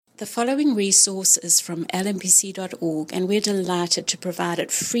The following resource is from lmpc.org, and we're delighted to provide it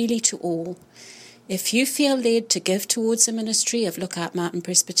freely to all. If you feel led to give towards the ministry of Lookout Mountain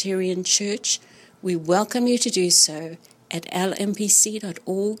Presbyterian Church, we welcome you to do so at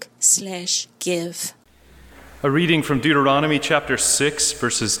lmpc.org/give. A reading from Deuteronomy chapter 6,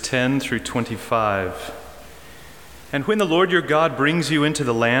 verses 10 through 25. And when the Lord your God brings you into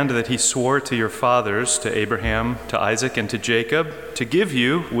the land that he swore to your fathers, to Abraham, to Isaac, and to Jacob, to give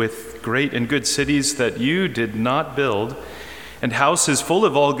you with great and good cities that you did not build, and houses full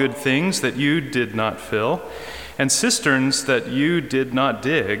of all good things that you did not fill, and cisterns that you did not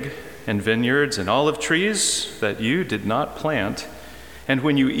dig, and vineyards and olive trees that you did not plant, and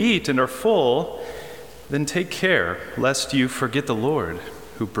when you eat and are full, then take care lest you forget the Lord,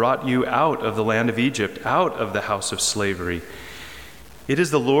 who brought you out of the land of Egypt, out of the house of slavery. It is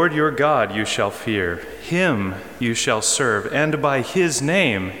the Lord your God you shall fear. Him you shall serve, and by his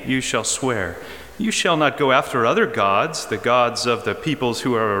name you shall swear. You shall not go after other gods, the gods of the peoples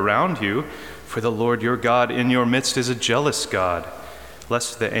who are around you, for the Lord your God in your midst is a jealous God,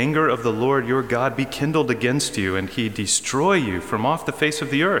 lest the anger of the Lord your God be kindled against you, and he destroy you from off the face of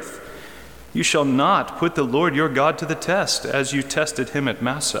the earth. You shall not put the Lord your God to the test, as you tested him at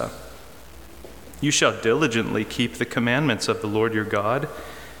Massah. You shall diligently keep the commandments of the Lord your God,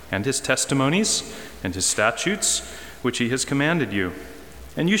 and his testimonies, and his statutes, which he has commanded you.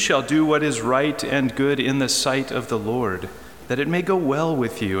 And you shall do what is right and good in the sight of the Lord, that it may go well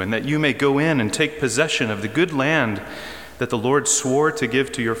with you, and that you may go in and take possession of the good land that the Lord swore to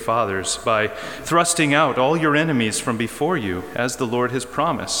give to your fathers, by thrusting out all your enemies from before you, as the Lord has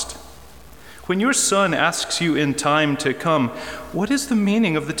promised. When your son asks you in time to come, what is the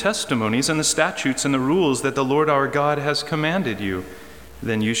meaning of the testimonies and the statutes and the rules that the Lord our God has commanded you?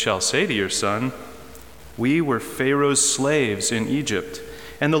 Then you shall say to your son, we were Pharaoh's slaves in Egypt,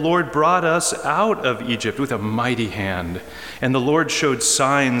 and the Lord brought us out of Egypt with a mighty hand. And the Lord showed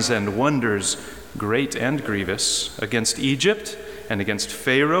signs and wonders, great and grievous, against Egypt and against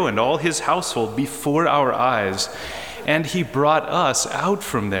Pharaoh and all his household before our eyes. And he brought us out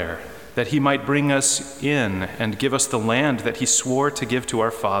from there, that he might bring us in and give us the land that he swore to give to our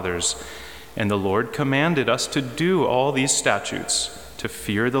fathers. And the Lord commanded us to do all these statutes, to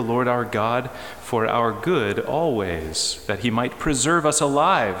fear the Lord our God for our good always, that he might preserve us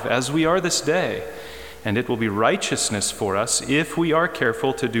alive as we are this day. And it will be righteousness for us if we are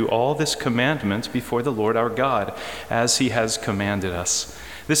careful to do all this commandment before the Lord our God, as he has commanded us.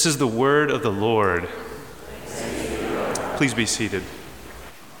 This is the word of the Lord. Please be seated.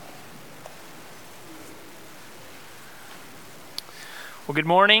 Well, good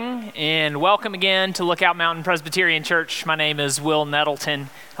morning and welcome again to Lookout Mountain Presbyterian Church. My name is Will Nettleton.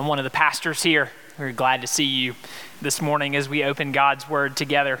 I'm one of the pastors here. We're glad to see you this morning as we open God's Word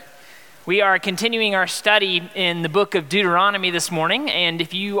together. We are continuing our study in the book of Deuteronomy this morning, and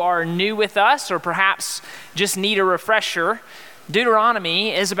if you are new with us or perhaps just need a refresher,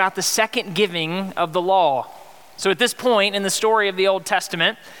 Deuteronomy is about the second giving of the law. So at this point in the story of the Old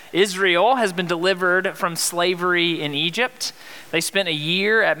Testament, Israel has been delivered from slavery in Egypt. They spent a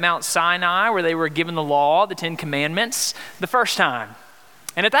year at Mount Sinai where they were given the law, the 10 Commandments, the first time.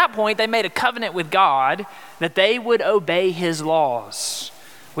 And at that point, they made a covenant with God that they would obey his laws,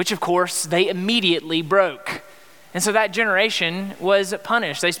 which of course they immediately broke. And so that generation was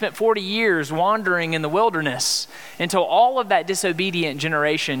punished. They spent 40 years wandering in the wilderness until all of that disobedient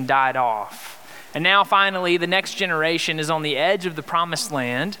generation died off. And now finally, the next generation is on the edge of the promised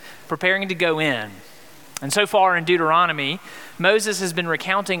land, preparing to go in. And so far in Deuteronomy, Moses has been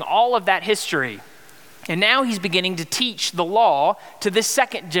recounting all of that history. And now he's beginning to teach the law to this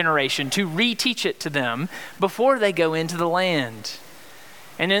second generation, to reteach it to them before they go into the land.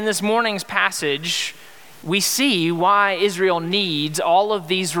 And in this morning's passage, we see why Israel needs all of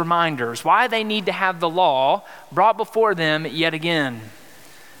these reminders, why they need to have the law brought before them yet again.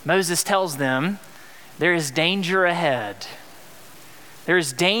 Moses tells them there is danger ahead. There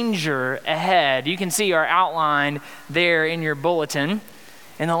is danger ahead. You can see our outline there in your bulletin.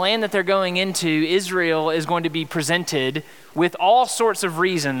 In the land that they're going into, Israel is going to be presented with all sorts of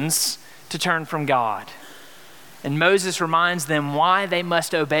reasons to turn from God. And Moses reminds them why they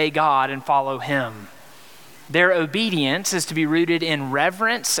must obey God and follow him. Their obedience is to be rooted in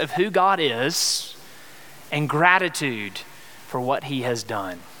reverence of who God is and gratitude for what he has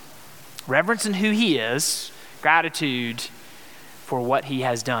done. Reverence in who he is, gratitude for what he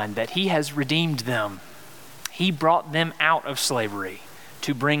has done, that he has redeemed them. He brought them out of slavery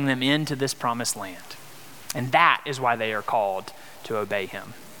to bring them into this promised land. And that is why they are called to obey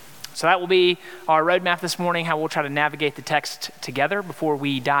him. So that will be our roadmap this morning, how we'll try to navigate the text together. Before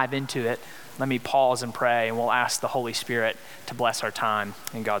we dive into it, let me pause and pray, and we'll ask the Holy Spirit to bless our time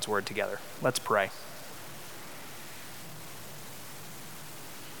in God's word together. Let's pray.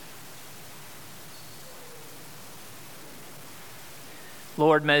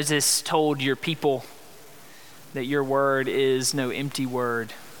 Lord, Moses told your people that your word is no empty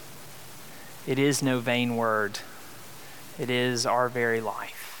word. It is no vain word. It is our very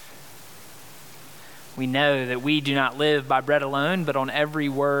life. We know that we do not live by bread alone, but on every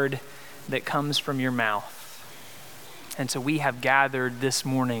word that comes from your mouth. And so we have gathered this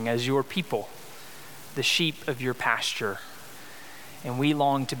morning as your people, the sheep of your pasture, and we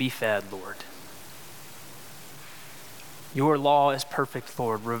long to be fed, Lord. Your law is perfect,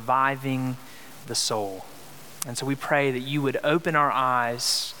 Lord, reviving the soul. And so we pray that you would open our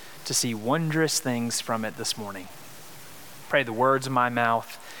eyes to see wondrous things from it this morning. Pray the words of my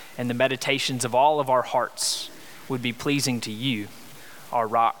mouth and the meditations of all of our hearts would be pleasing to you, our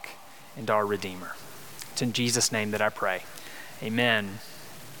rock and our Redeemer. It's in Jesus' name that I pray. Amen.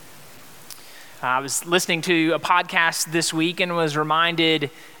 I was listening to a podcast this week and was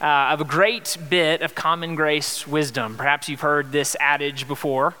reminded of a great bit of common grace wisdom. Perhaps you've heard this adage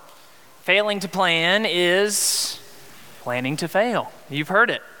before. Failing to plan is planning to fail. You've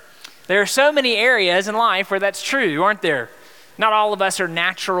heard it. There are so many areas in life where that's true, aren't there? Not all of us are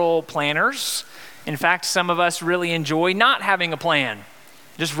natural planners. In fact, some of us really enjoy not having a plan,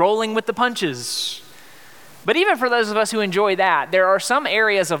 just rolling with the punches. But even for those of us who enjoy that, there are some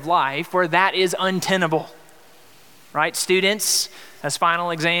areas of life where that is untenable, right? Students, as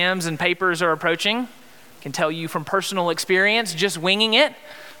final exams and papers are approaching, can tell you from personal experience, just winging it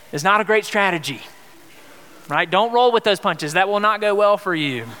is not a great strategy, right? Don't roll with those punches. That will not go well for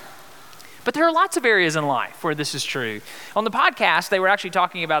you. But there are lots of areas in life where this is true. On the podcast, they were actually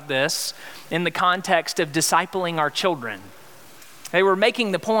talking about this in the context of discipling our children. They were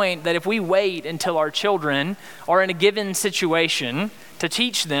making the point that if we wait until our children are in a given situation to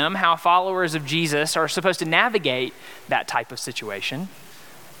teach them how followers of Jesus are supposed to navigate that type of situation,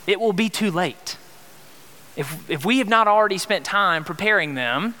 it will be too late. If we have not already spent time preparing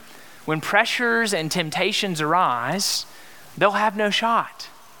them, when pressures and temptations arise, they'll have no shot.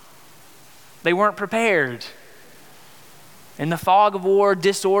 They weren't prepared. In the fog of war,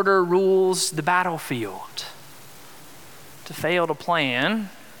 disorder rules the battlefield. To fail to plan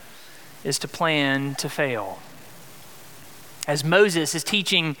is to plan to fail. As Moses is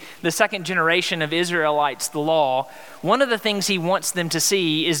teaching the second generation of Israelites the law, one of the things he wants them to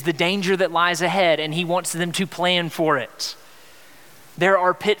see is the danger that lies ahead, and he wants them to plan for it. There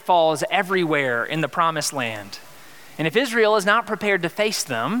are pitfalls everywhere in the promised land. And if Israel is not prepared to face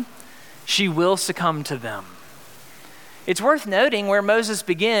them, she will succumb to them. It's worth noting where Moses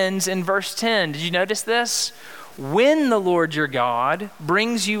begins in verse 10. Did you notice this? When the Lord your God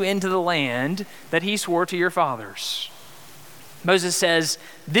brings you into the land that he swore to your fathers. Moses says,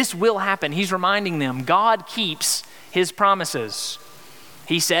 this will happen. He's reminding them, God keeps his promises.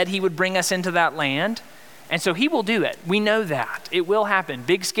 He said he would bring us into that land, and so he will do it. We know that. It will happen.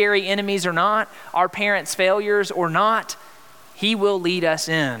 Big, scary enemies or not, our parents' failures or not, he will lead us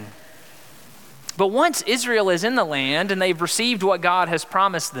in. But once Israel is in the land and they've received what God has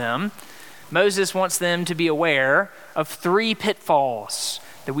promised them, Moses wants them to be aware of three pitfalls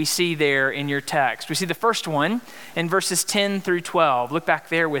that we see there in your text. We see the first one in verses 10 through 12. Look back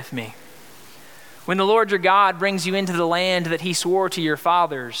there with me. When the Lord your God brings you into the land that he swore to your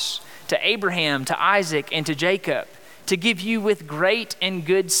fathers, to Abraham, to Isaac, and to Jacob, to give you with great and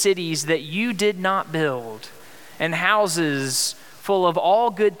good cities that you did not build, and houses full of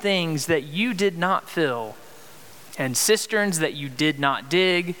all good things that you did not fill, and cisterns that you did not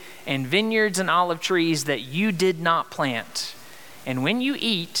dig, and vineyards and olive trees that you did not plant. And when you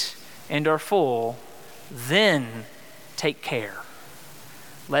eat and are full, then take care,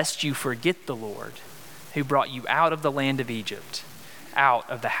 lest you forget the Lord who brought you out of the land of Egypt, out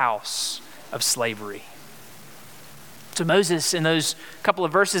of the house of slavery. So Moses, in those couple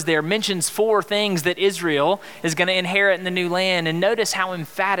of verses there, mentions four things that Israel is going to inherit in the new land. And notice how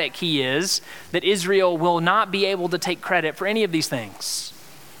emphatic he is that Israel will not be able to take credit for any of these things.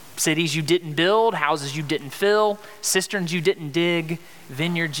 Cities you didn't build, houses you didn't fill, cisterns you didn't dig,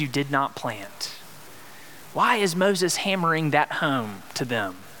 vineyards you did not plant. Why is Moses hammering that home to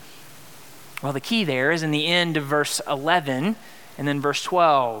them? Well, the key there is in the end of verse 11 and then verse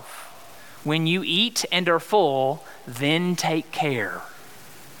 12. When you eat and are full, then take care,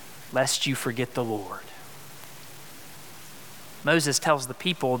 lest you forget the Lord. Moses tells the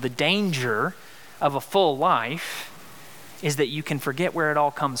people the danger of a full life is that you can forget where it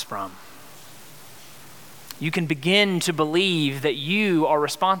all comes from. You can begin to believe that you are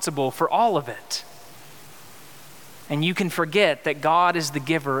responsible for all of it. And you can forget that God is the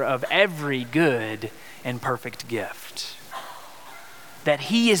giver of every good and perfect gift. That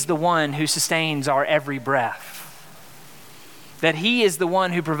He is the one who sustains our every breath. That He is the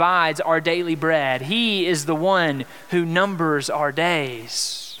one who provides our daily bread. He is the one who numbers our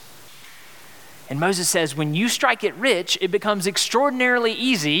days. And Moses says, when you strike it rich, it becomes extraordinarily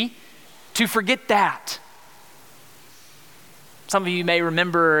easy to forget that. Some of you may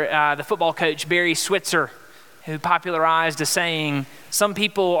remember the football coach Barry Switzer, who popularized a saying, some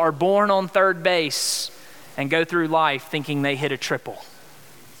people are born on third base and go through life thinking they hit a triple.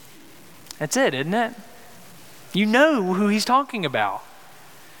 That's it, isn't it? You know who he's talking about.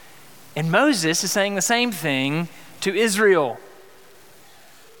 And Moses is saying the same thing to Israel.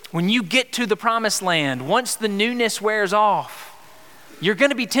 When you get to the promised land, once the newness wears off, you're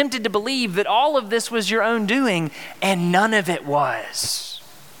going to be tempted to believe that all of this was your own doing, and none of it was.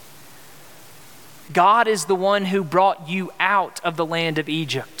 God is the one who brought you out of the land of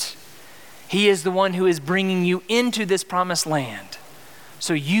Egypt. He is the one who is bringing you into this promised land.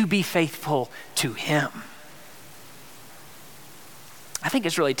 So you be faithful to Him. I think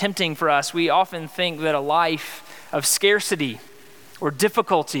it's really tempting for us. We often think that a life of scarcity or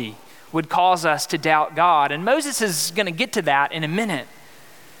difficulty would cause us to doubt God. And Moses is going to get to that in a minute.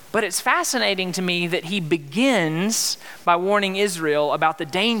 But it's fascinating to me that he begins by warning Israel about the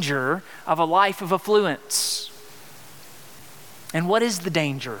danger of a life of affluence. And what is the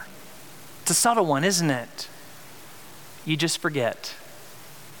danger? It's a subtle one, isn't it? You just forget.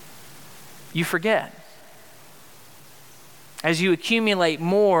 You forget. As you accumulate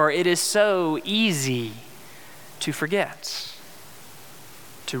more, it is so easy to forget.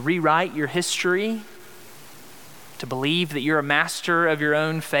 To rewrite your history, to believe that you're a master of your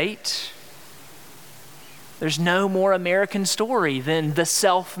own fate. There's no more American story than the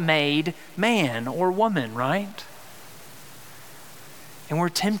self-made man or woman, right? And we're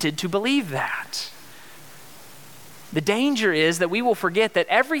tempted to believe that. The danger is that we will forget that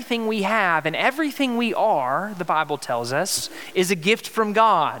everything we have and everything we are, the Bible tells us, is a gift from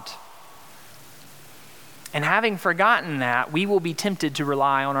God. And having forgotten that, we will be tempted to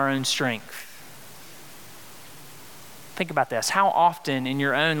rely on our own strength. Think about this. How often in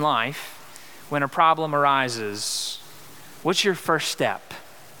your own life, when a problem arises, what's your first step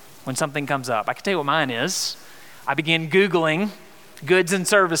when something comes up? I can tell you what mine is. I begin Googling goods and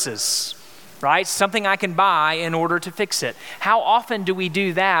services, right? Something I can buy in order to fix it. How often do we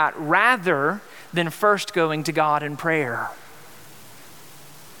do that rather than first going to God in prayer?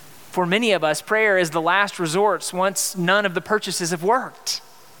 For many of us, prayer is the last resort once none of the purchases have worked.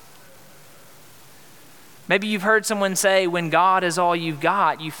 Maybe you've heard someone say, when God is all you've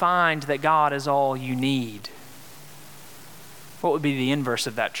got, you find that God is all you need. What would be the inverse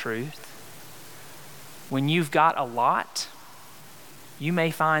of that truth? When you've got a lot, you may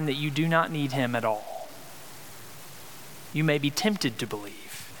find that you do not need Him at all. You may be tempted to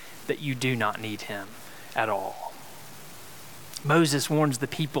believe that you do not need Him at all. Moses warns the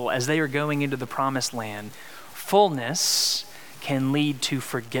people as they are going into the promised land, fullness can lead to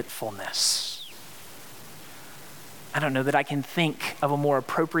forgetfulness. I don't know that I can think of a more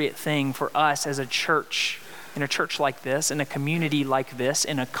appropriate thing for us as a church, in a church like this, in a community like this,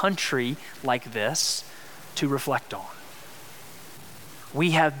 in a country like this, to reflect on.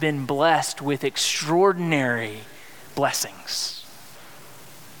 We have been blessed with extraordinary blessings.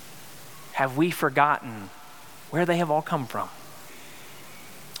 Have we forgotten where they have all come from?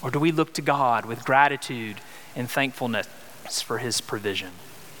 Or do we look to God with gratitude and thankfulness for His provision?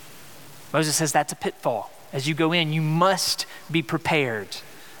 Moses says that's a pitfall. As you go in, you must be prepared,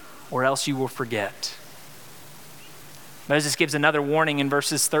 or else you will forget. Moses gives another warning in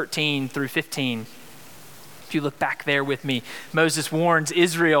verses 13 through 15. If you look back there with me, Moses warns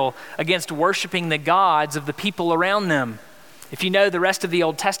Israel against worshiping the gods of the people around them. If you know the rest of the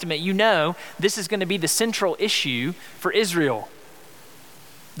Old Testament, you know this is going to be the central issue for Israel.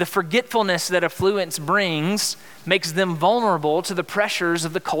 The forgetfulness that affluence brings makes them vulnerable to the pressures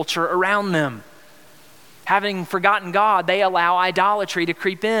of the culture around them. Having forgotten God, they allow idolatry to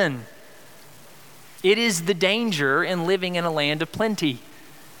creep in. It is the danger in living in a land of plenty.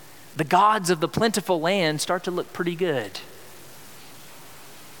 The gods of the plentiful land start to look pretty good.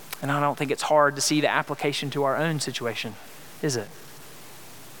 And I don't think it's hard to see the application to our own situation, is it?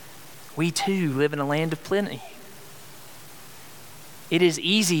 We too live in a land of plenty. It is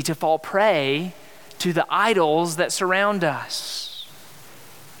easy to fall prey to the idols that surround us.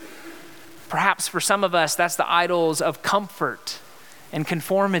 Perhaps for some of us, that's the idols of comfort and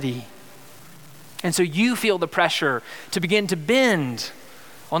conformity. And so you feel the pressure to begin to bend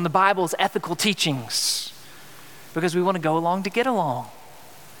on the Bible's ethical teachings because we want to go along to get along.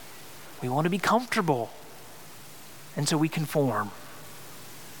 We want to be comfortable. And so we conform.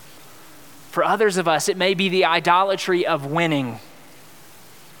 For others of us, it may be the idolatry of winning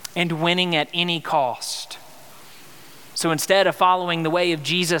and winning at any cost. So instead of following the way of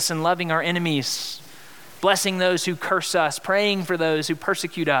Jesus and loving our enemies, blessing those who curse us, praying for those who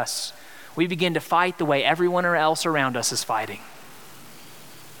persecute us, we begin to fight the way everyone else around us is fighting.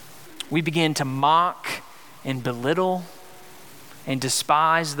 We begin to mock and belittle and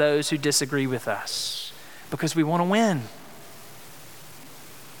despise those who disagree with us because we want to win.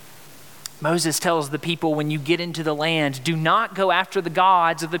 Moses tells the people, when you get into the land, do not go after the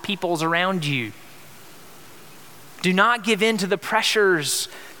gods of the peoples around you. Do not give in to the pressures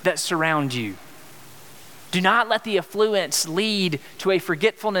that surround you. Do not let the affluence lead to a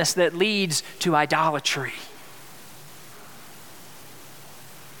forgetfulness that leads to idolatry.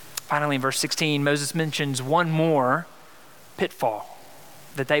 Finally, in verse 16, Moses mentions one more pitfall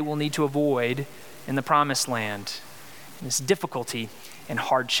that they will need to avoid in the promised land. And it's difficulty and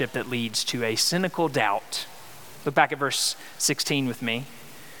hardship that leads to a cynical doubt. Look back at verse 16 with me.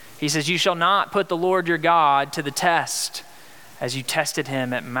 He says, you shall not put the Lord your God to the test as you tested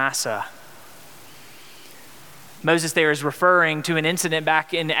him at Massah. Moses there is referring to an incident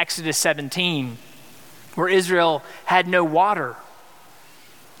back in Exodus 17 where Israel had no water.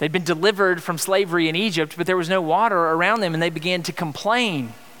 They'd been delivered from slavery in Egypt, but there was no water around them, and they began to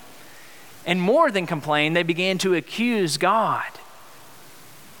complain. And more than complain, they began to accuse God.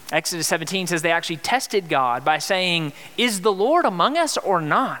 Exodus 17 says they actually tested God by saying, is the Lord among us or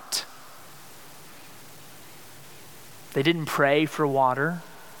not? They didn't pray for water.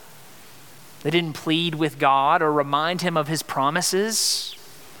 They didn't plead with God or remind him of his promises.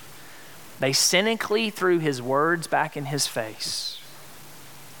 They cynically threw his words back in his face.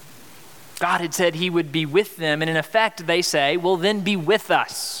 God had said he would be with them, and in effect they say, well, then be with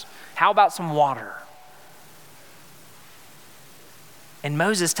us. How about some water? And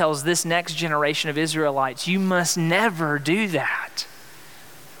Moses tells this next generation of Israelites, you must never do that.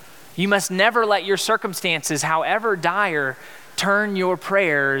 You must never let your circumstances, however dire, turn your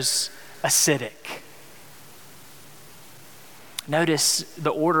prayers acidic. Notice the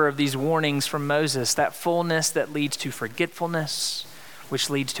order of these warnings from Moses, that fullness that leads to forgetfulness,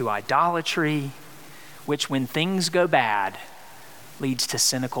 which leads to idolatry, which when things go bad, leads to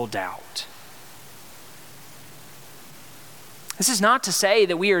cynical doubt. This is not to say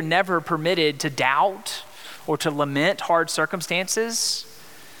that we are never permitted to doubt or to lament hard circumstances,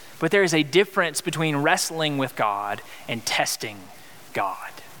 but there is a difference between wrestling with God and testing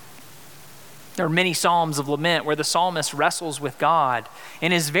God. There are many psalms of lament where the psalmist wrestles with God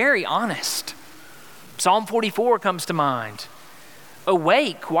and is very honest. Psalm 44 comes to mind.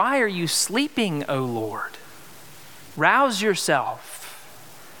 Awake, why are you sleeping, O Lord? Rouse yourself.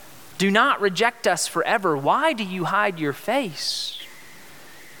 Do not reject us forever. Why do you hide your face?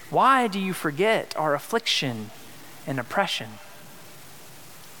 Why do you forget our affliction and oppression?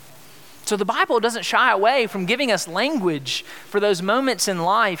 So the Bible doesn't shy away from giving us language for those moments in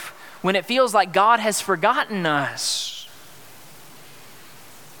life when it feels like God has forgotten us.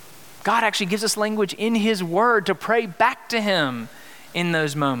 God actually gives us language in his word to pray back to him in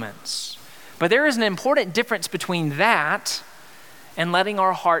those moments. But there is an important difference between that and letting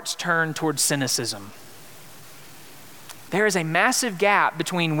our hearts turn towards cynicism. There is a massive gap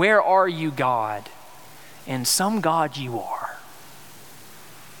between where are you, God, and some God you are.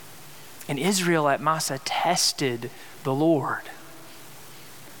 And Israel at Massah tested the Lord.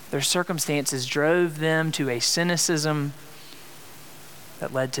 Their circumstances drove them to a cynicism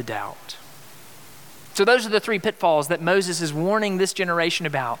that led to doubt. So those are the three pitfalls that Moses is warning this generation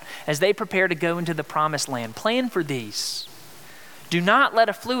about as they prepare to go into the promised land. Plan for these. Do not let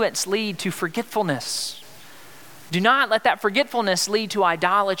affluence lead to forgetfulness. Do not let that forgetfulness lead to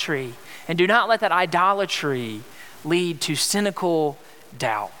idolatry. And do not let that idolatry lead to cynical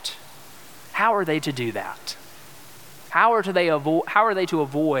doubt. How are they to do that? How are they to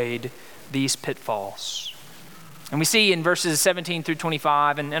avoid these pitfalls? And we see in verses 17 through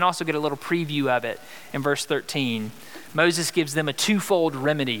 25, and also get a little preview of it in verse 13, Moses gives them a twofold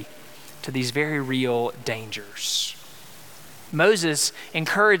remedy to these very real dangers. Moses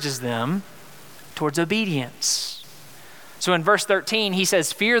encourages them towards obedience. So in verse 13, he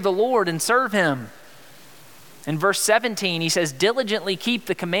says, fear the Lord and serve him. In verse 17, he says, diligently keep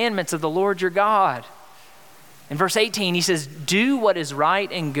the commandments of the Lord your God. In verse 18, he says, do what is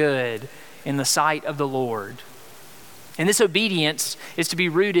right and good in the sight of the Lord. And this obedience is to be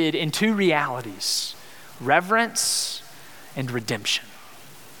rooted in two realities: reverence and redemption.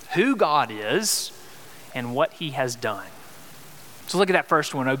 Who God is and what he has done. So look at that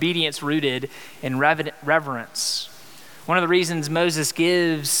first one, obedience rooted in reverence. One of the reasons Moses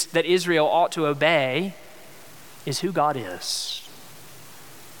gives that Israel ought to obey is who God is.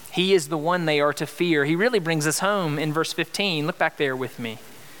 He is the one they are to fear. He really brings us home in verse 15. Look back there with me.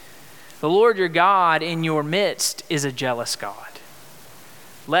 The Lord your God in your midst is a jealous God,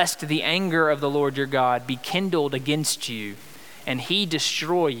 lest the anger of the Lord your God be kindled against you, and he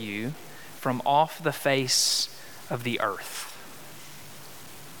destroy you from off the face of the earth.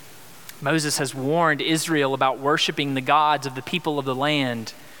 Moses has warned Israel about worshiping the gods of the people of the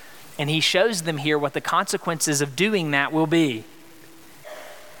land, and he shows them here what the consequences of doing that will be.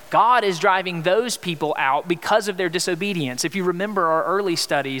 God is driving those people out because of their disobedience. If you remember our early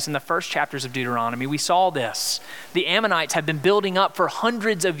studies in the first chapters of Deuteronomy, we saw this. The Ammonites have been building up for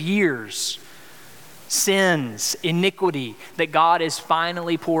hundreds of years sins, iniquity that God is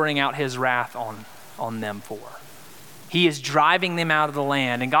finally pouring out his wrath on them for. He is driving them out of the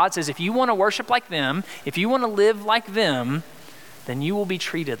land. And God says, if you want to worship like them, if you want to live like them, then you will be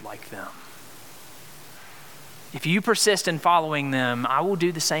treated like them. If you persist in following them, I will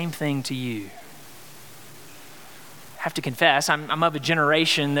do the same thing to you. I have to confess, I'm of a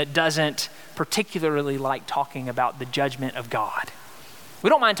generation that doesn't particularly like talking about the judgment of God. We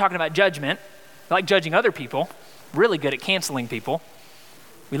don't mind talking about judgment. We like judging other people. Really good at canceling people.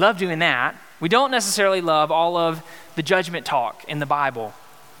 We love doing that. We don't necessarily love all of the judgment talk in the Bible.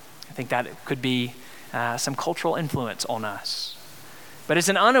 I think that could be some cultural influence on us. But it's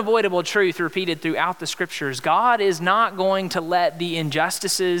an unavoidable truth repeated throughout the scriptures. God is not going to let the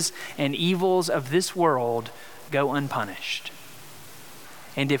injustices and evils of this world go unpunished.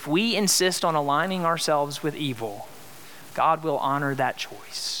 And if we insist on aligning ourselves with evil, God will honor that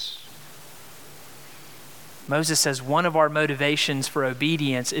choice. Moses says one of our motivations for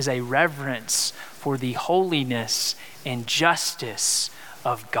obedience is a reverence for the holiness and justice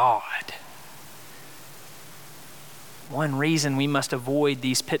of God. One reason we must avoid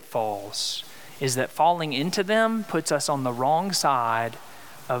these pitfalls is that falling into them puts us on the wrong side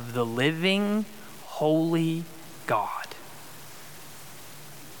of the living, holy God.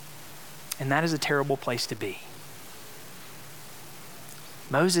 And that is a terrible place to be.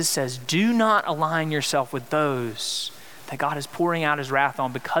 Moses says, do not align yourself with those that God is pouring out his wrath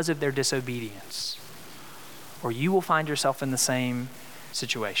on because of their disobedience, or you will find yourself in the same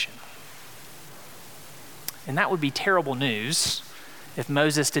situation. And that would be terrible news if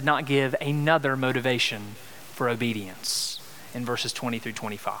Moses did not give another motivation for obedience in verses 20 through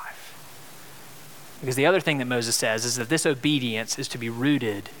 25. Because the other thing that Moses says is that this obedience is to be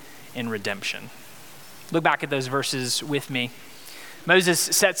rooted in redemption. Look back at those verses with me. Moses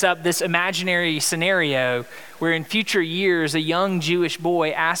sets up this imaginary scenario where in future years, a young Jewish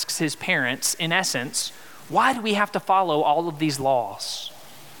boy asks his parents, in essence, why do we have to follow all of these laws?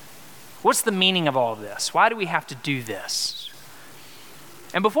 What's the meaning of all of this? Why do we have to do this?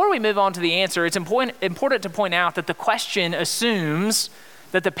 And before we move on to the answer, it's important to point out that the question assumes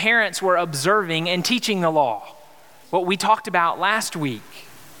that the parents were observing and teaching the law, what we talked about last week.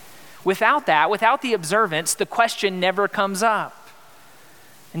 Without that, without the observance, the question never comes up.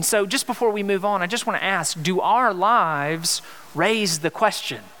 And so just before we move on, I just want to ask, do our lives raise the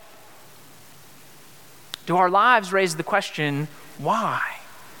question? Do our lives raise the question, why?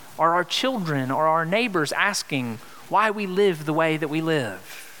 Are our children or our neighbors asking why we live the way that we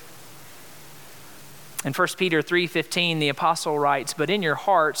live? In 1 Peter 3:15, the apostle writes, but in your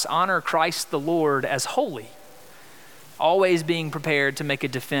hearts honor Christ the Lord as holy, always being prepared to make a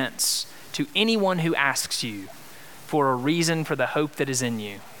defense to anyone who asks you for a reason for the hope that is in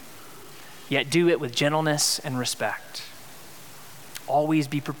you. Yet do it with gentleness and respect. Always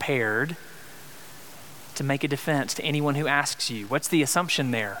be prepared to make a defense to anyone who asks you. What's the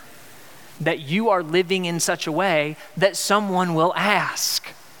assumption there? That you are living in such a way that someone will ask,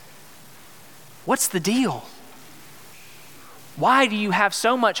 what's the deal? Why do you have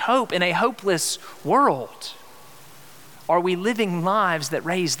so much hope in a hopeless world? Are we living lives that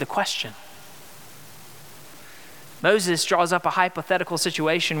raise the question? Moses draws up a hypothetical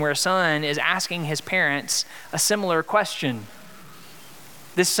situation where a son is asking his parents a similar question.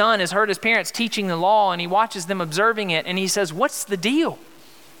 This son has heard his parents teaching the law and he watches them observing it and he says, what's the deal?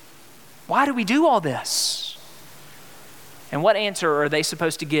 Why do we do all this? And what answer are they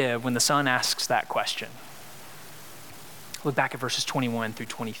supposed to give when the son asks that question? Look back at verses 21 through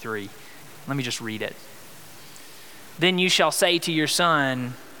 23. Let me just read it. Then you shall say to your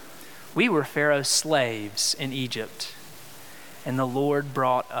son, We were Pharaoh's slaves in Egypt, and the Lord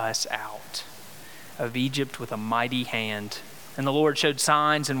brought us out of Egypt with a mighty hand. And the Lord showed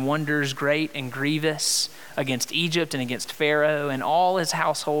signs and wonders great and grievous against Egypt and against Pharaoh and all his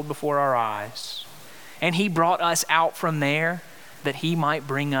household before our eyes. And he brought us out from there that he might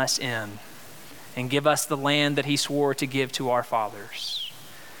bring us in and give us the land that he swore to give to our fathers.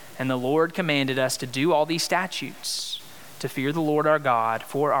 And the Lord commanded us to do all these statutes, to fear the Lord our God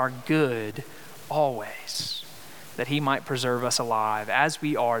for our good always, that he might preserve us alive as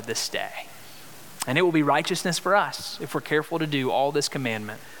we are this day. And it will be righteousness for us if we're careful to do all this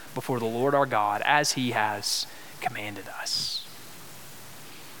commandment before the Lord our God as he has commanded us.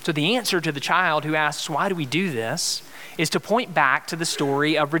 So the answer to the child who asks, why do we do this, is to point back to the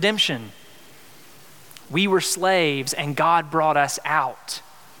story of redemption. We were slaves and God brought us out.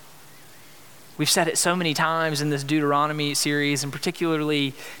 We've said it so many times in this Deuteronomy series and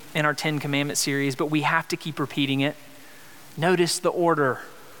particularly in our 10 Commandments series, but we have to keep repeating it. Notice the order.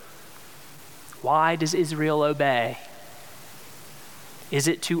 Why does Israel obey? Is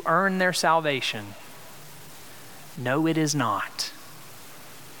it to earn their salvation? No, it is not.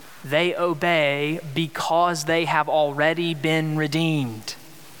 They obey because they have already been redeemed.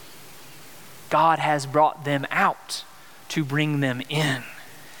 God has brought them out to bring them in,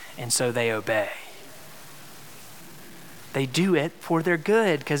 and so they obey. They do it for their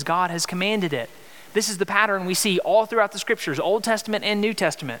good because God has commanded it. This is the pattern we see all throughout the scriptures, Old Testament and New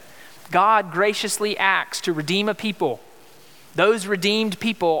Testament. God graciously acts to redeem a people. Those redeemed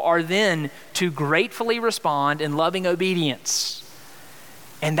people are then to gratefully respond in loving obedience.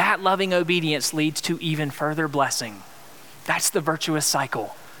 And that loving obedience leads to even further blessing. That's the virtuous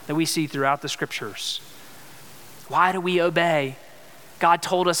cycle that we see throughout the scriptures. Why do we obey? God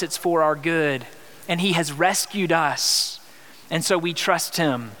told us it's for our good, and he has rescued us. And so we trust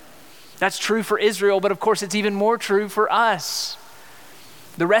him. That's true for Israel, but of course it's even more true for us.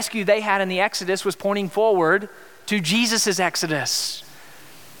 The rescue they had in the Exodus was pointing forward to Jesus' Exodus.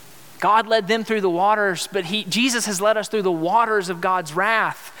 God led them through the waters, but Jesus has led us through the waters of God's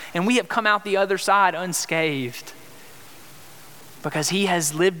wrath, and we have come out the other side unscathed because he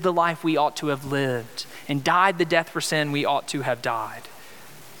has lived the life we ought to have lived and died the death for sin we ought to have died.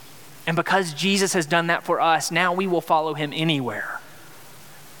 And because Jesus has done that for us, now we will follow him anywhere.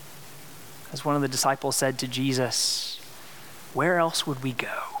 As one of the disciples said to Jesus, where else would we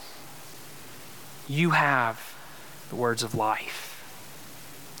go? You have the words of life.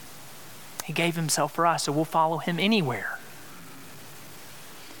 He gave himself for us, so we'll follow him anywhere.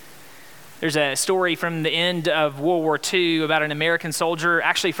 There's a story from the end of World War II about an American soldier,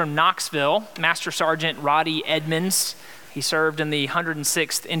 actually from Knoxville, Master Sergeant Roddy Edmonds. He served in the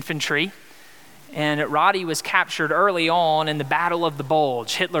 106th Infantry. And Roddy was captured early on in the Battle of the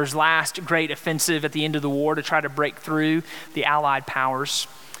Bulge, Hitler's last great offensive at the end of the war to try to break through the Allied powers.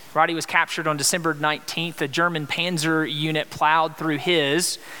 Roddy was captured on December 19th. A German panzer unit plowed through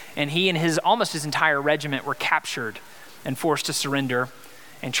his, and he and almost his entire regiment were captured and forced to surrender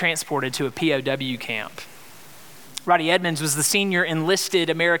and transported to a POW camp. Roddy Edmonds was the senior enlisted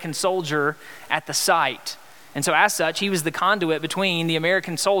American soldier at the site. And so as such, he was the conduit between the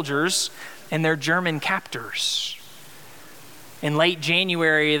American soldiers and their German captors. In late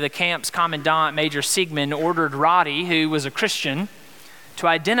January, the camp's commandant, Major Siegmund, ordered Roddy, who was a Christian, to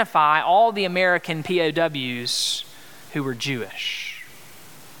identify all the American POWs who were Jewish.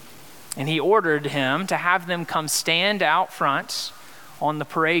 And he ordered him to have them come stand out front on the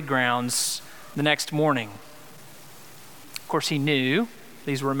parade grounds the next morning. Of course, he knew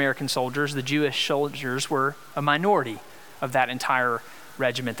these were American soldiers. The Jewish soldiers were a minority of that entire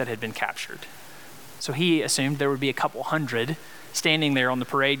regiment that had been captured. So he assumed there would be a couple hundred standing there on the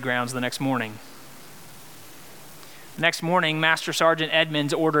parade grounds the next morning. The next morning, Master Sergeant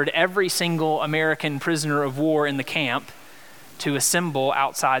Edmonds ordered every single American prisoner of war in the camp to assemble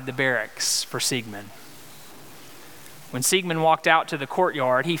outside the barracks for Siegmund. When Siegmund walked out to the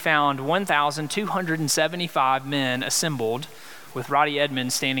courtyard, he found 1,275 men assembled with Roddy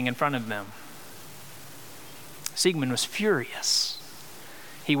Edmonds standing in front of them. Siegmund was furious.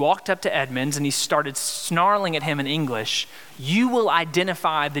 He walked up to Edmonds and he started snarling at him in English, "You will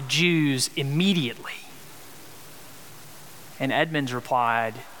identify the Jews immediately." And Edmonds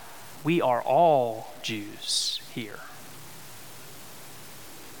replied, "We are all Jews here."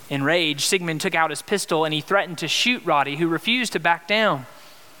 Enraged, Siegmund took out his pistol and he threatened to shoot Roddy, who refused to back down.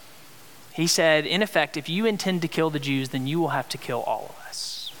 He said, in effect, if you intend to kill the Jews, then you will have to kill all of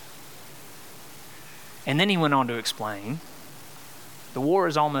us. And then he went on to explain, the war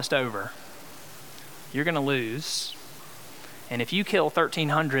is almost over. You're going to lose. And if you kill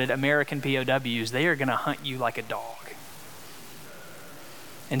 1,300 American POWs, they are going to hunt you like a dog.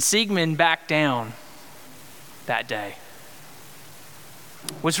 And Siegmund backed down that day.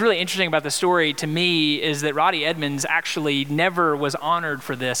 What's really interesting about the story to me is that Roddy Edmonds actually never was honored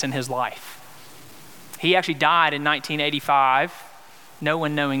for this in his life. He actually died in 1985, no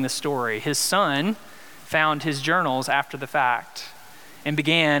one knowing the story. His son found his journals after the fact and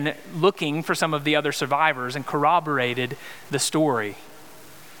began looking for some of the other survivors and corroborated the story.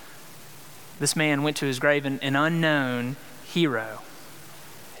 This man went to his grave an unknown hero.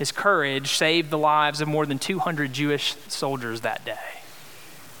 His courage saved the lives of more than 200 Jewish soldiers that day.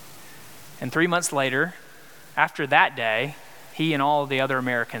 And 3 months later, after that day, he and all of the other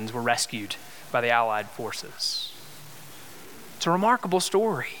Americans were rescued by the Allied forces. It's a remarkable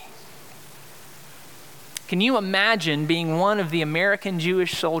story. Can you imagine being one of the American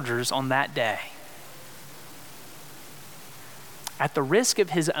Jewish soldiers on that day? At the risk of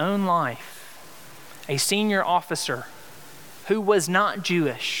his own life, a senior officer who was not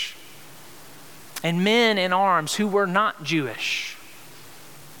Jewish and men in arms who were not Jewish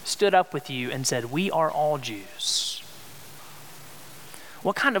stood up with you and said, "We are all Jews."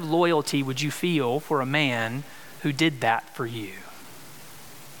 What kind of loyalty would you feel for a man who did that for you?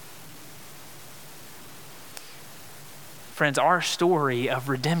 Friends, our story of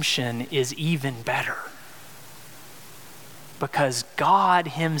redemption is even better because God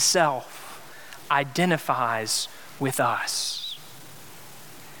himself identifies with us.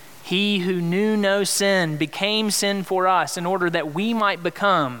 He who knew no sin became sin for us in order that we might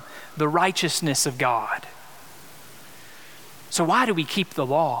become the righteousness of God. So why do we keep the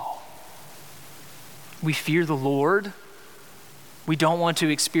law? We fear the Lord. We don't want to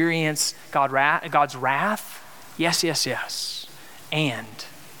experience God's wrath. Yes, yes, yes. And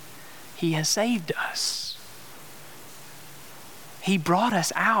he has saved us. He brought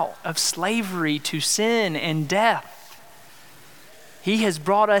us out of slavery to sin and death. He has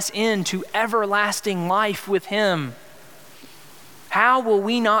brought us into everlasting life with him. How will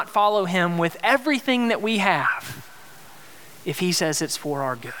we not follow him with everything that we have if he says it's for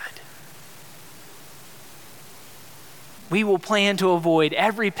our good? We will plan to avoid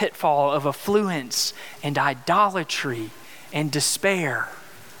every pitfall of affluence and idolatry and despair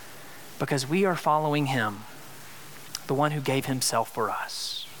because we are following him, the one who gave himself for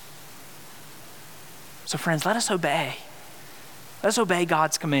us. So friends, let us obey. Let us obey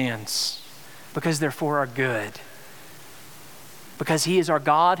God's commands because they're for our good. Because he is our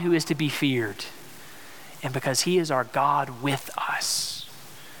God who is to be feared. And because he is our God with us,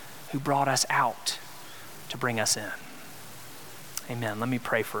 who brought us out to bring us in. Amen. Let me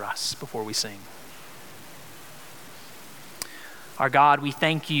pray for us before we sing. Our God, we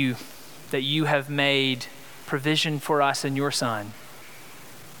thank you that you have made provision for us in your Son,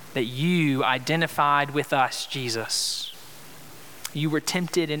 that you identified with us, Jesus. You were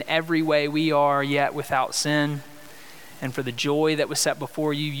tempted in every way we are, yet without sin. And for the joy that was set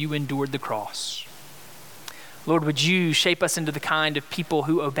before you, you endured the cross. Lord, would you shape us into the kind of people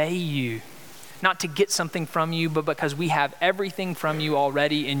who obey you, not to get something from you, but because we have everything from you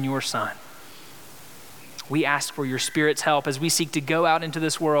already in your Son. We ask for your Spirit's help as we seek to go out into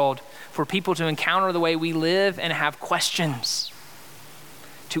this world for people to encounter the way we live and have questions,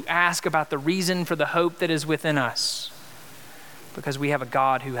 to ask about the reason for the hope that is within us, because we have a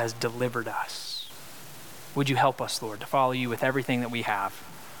God who has delivered us. Would you help us, Lord, to follow you with everything that we have?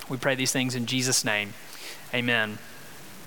 We pray these things in Jesus' name. Amen.